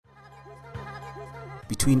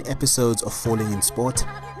between episodes of Falling in Sport,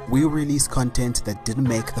 we release content that didn't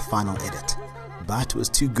make the final edit, but was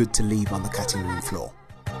too good to leave on the cutting room floor.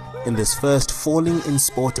 In this first Falling in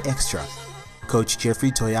Sport extra, Coach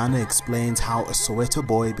Jeffrey Toyana explains how a Soweto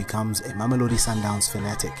boy becomes a Mamelodi Sundowns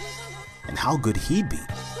fanatic, and how good he'd be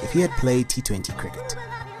if he had played T20 cricket.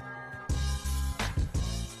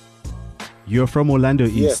 You're from Orlando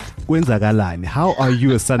East. Kwenzakalani? How are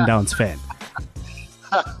you a Sundowns fan?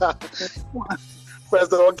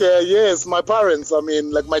 First, okay, yes, my parents. I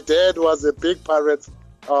mean, like my dad was a big Pirates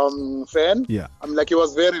fan. Yeah. I mean, like he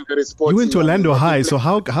was very, very sporty. You went to Orlando High, so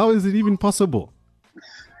how is it even possible?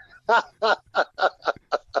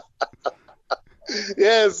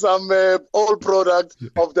 Yes, I'm an old product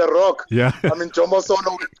of the Rock. Yeah. I mean, Jomo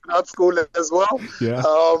Sono went to that school as well. Yeah.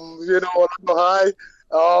 Orlando High.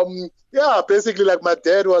 Yeah, basically, like my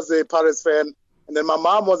dad was a Pirates fan, and then my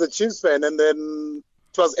mom was a Chiefs fan, and then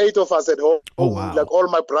it was 8 of us at home. Oh, wow. Like all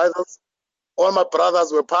my brothers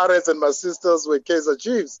were Pirates, and my sisters were Kaizer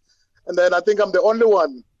Chiefs. And then I think I'm the only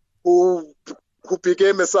one who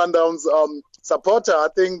became a Sundowns supporter. I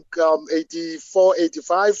think 84,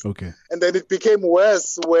 85. Okay. And then it became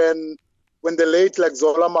worse when the late like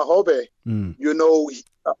Zola Mahobe,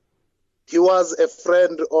 he was a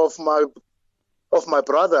friend of my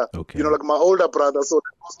brother, Okay. like my older brother. So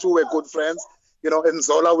those two were good friends, and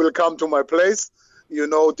Zola will come to my place,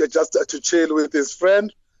 just to chill with his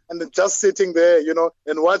friend, and then just sitting there,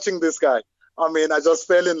 and watching this guy. I mean, I just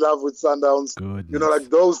fell in love with Sundowns. Goodness. Like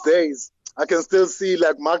those days, I can still see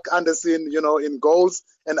like Mark Anderson, in goals,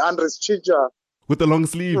 and Andres Chicha. With the long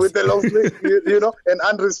sleeves. With the long sleeves, and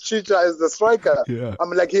Andres Chicha is the striker. Yeah. I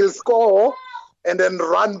mean, like he'll score and then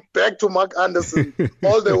run back to Mark Anderson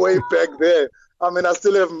all the way back there. I mean, I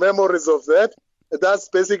still have memories of that. That's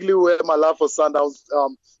basically where my love for Sundowns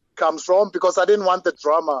comes from, because I didn't want the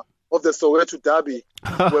drama of the Soweto Derby.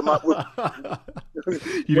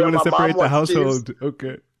 You don't want to separate the household. Chiefs.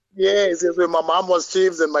 Okay. Yes, where my mom was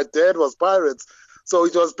Chiefs and my dad was Pirates. So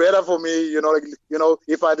it was better for me,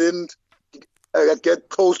 if I didn't get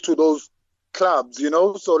close to those clubs,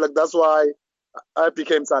 So like that's why I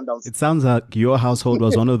became Sundowns. It sounds like your household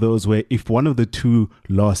was one of those where if one of the two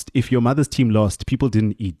lost, if your mother's team lost, people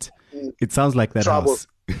didn't eat. It sounds like that Trouble. house.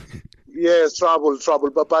 Yes, trouble.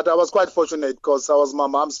 But I was quite fortunate because I was my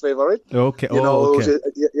mom's favorite. Okay. Okay.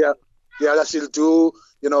 She'll do,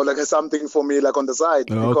 like something for me, like on the side,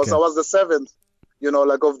 because Okay. I was the 7th,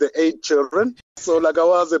 like of the 8 children. So like I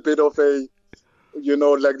was a bit of a,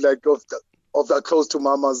 like of that close to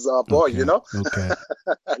mama's boy, Okay.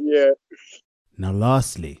 Yeah. Now,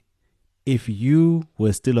 lastly, if you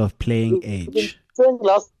were still of playing age, Saying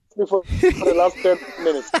lastly for the last 10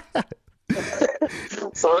 minutes.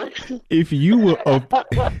 Sorry? if you were of, I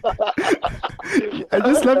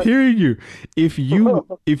just love hearing you. If you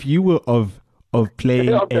were of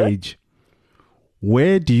playing age,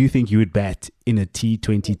 where do you think you would bat in a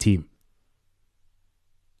T20 team?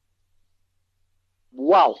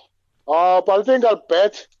 Wow. But I think I'll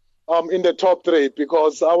bet in the top 3,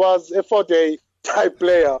 because I was a 4-day type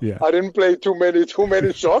player. Yeah. I didn't play too many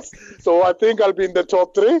shots. So I think I'll be in the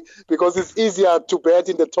top 3, because it's easier to bet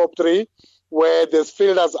in the top 3 where there's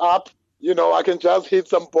fielders up. I can just hit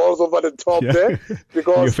some balls over the top there.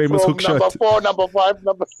 Because your famous from hook number shot. 4, number 5,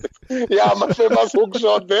 number 6. Yeah, my famous hook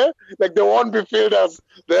shot there. Like there won't be fielders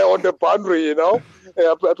there on the boundary,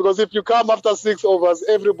 Yeah, because if you come after 6 overs,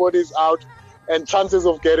 everybody's out, and chances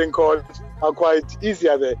of getting caught are quite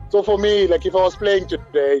easier there. So for me, like if I was playing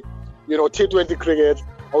today, T20 cricket,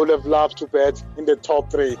 I would have loved to bet in the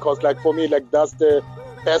top 3, because like for me, like that's the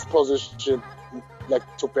best position, like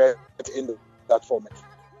to bet in that format.